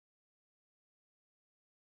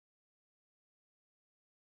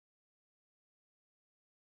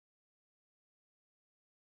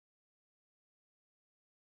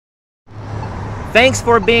Thanks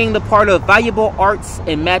for being the part of Valuable Arts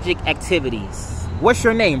and Magic Activities. What's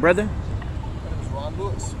your name, brother? Ron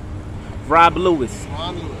Lewis. Rob Lewis.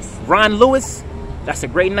 Ron Lewis. Ron Lewis? That's a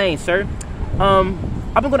great name, sir. I'm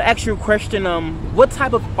going to ask you a question. What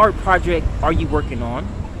type of art project are you working on?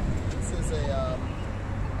 This is a...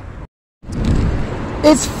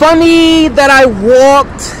 It's funny that I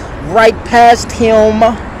walked right past him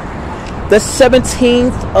the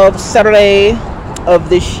 17th of Saturday of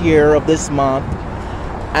this year, of this month,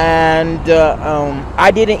 and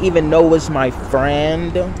I didn't even know it was my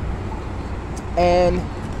friend, and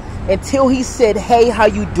until he said, "Hey, how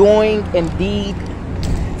you doing?" Indeed,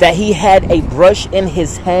 that he had a brush in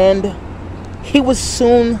his hand, he was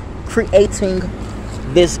soon creating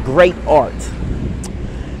this great art.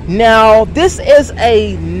 Now, this is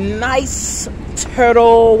a nice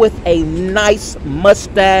turtle with a nice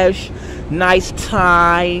mustache, nice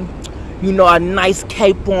tie, you know, a nice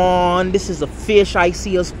cape on. This is a fish I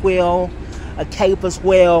see as well, a cape as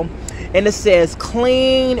well. And it says,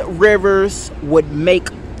 "Clean rivers would make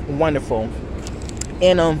wonderful."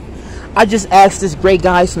 And I just asked this great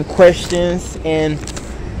guy some questions, and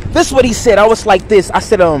this is what he said. I was like this. I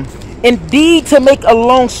said, indeed, to make a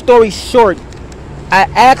long story short, I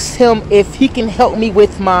asked him if he can help me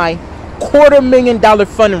with my $250,000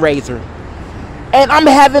 fundraiser. And I'm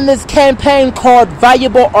having this campaign called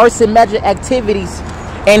Valuable Arts and Magic Activities,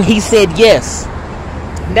 and he said yes.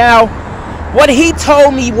 Now, what he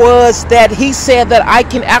told me was that he said that I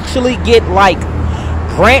can actually get like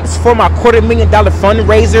grants for my $250,000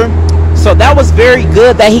 fundraiser. So that was very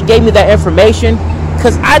good that he gave me that information,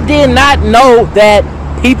 because I did not know that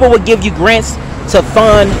people would give you grants to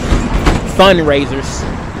fund fundraisers.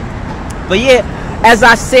 But yeah, as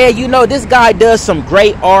I said, you know, this guy does some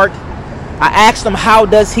great art. I asked him, how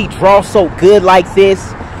does he draw so good like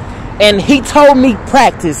this? And he told me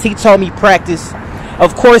practice. He told me practice.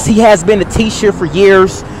 Of course, he has been a teacher for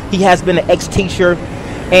years. He has been an ex-teacher.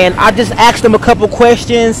 And I just asked him a couple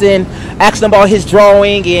questions and asked him about his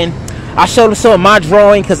drawing. And I showed him some of my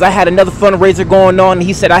drawing because I had another fundraiser going on. And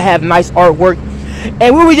he said I have nice artwork.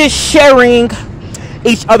 And we were just sharing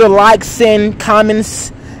each other likes and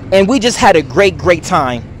comments. And we just had a great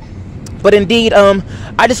time. But indeed,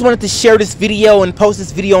 I just wanted to share this video and post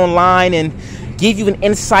this video online and give you an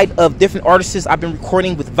insight of different artists I've been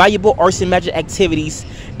recording with Valuable Arts and Magic Activities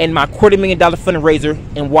and my $250,000 fundraiser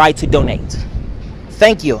and why to donate.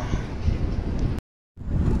 Thank you.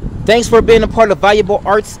 Thanks for being a part of Valuable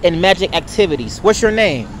Arts and Magic Activities. What's your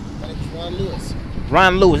name? My name is Ron Lewis.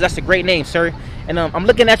 Ron Lewis. That's a great name, sir. And I'm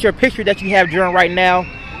looking at your picture that you have drawn right now.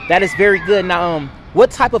 That is very good. Now,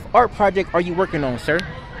 what type of art project are you working on, sir?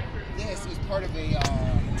 Yes, it's part of an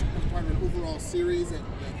overall series that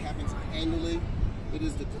happens annually. It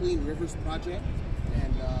is the Clean Rivers Project,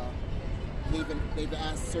 and they've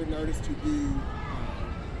asked certain artists to do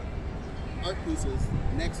art pieces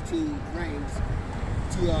next to drains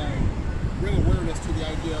to bring awareness to the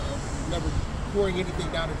idea of never pouring anything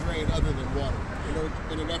down a drain other than water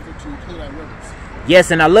in an effort to clean our rivers. Yes,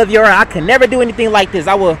 and I love your art. I can never do anything like this.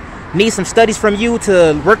 I will need some studies from you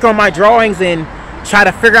to work on my drawings and try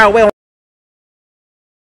to figure out a way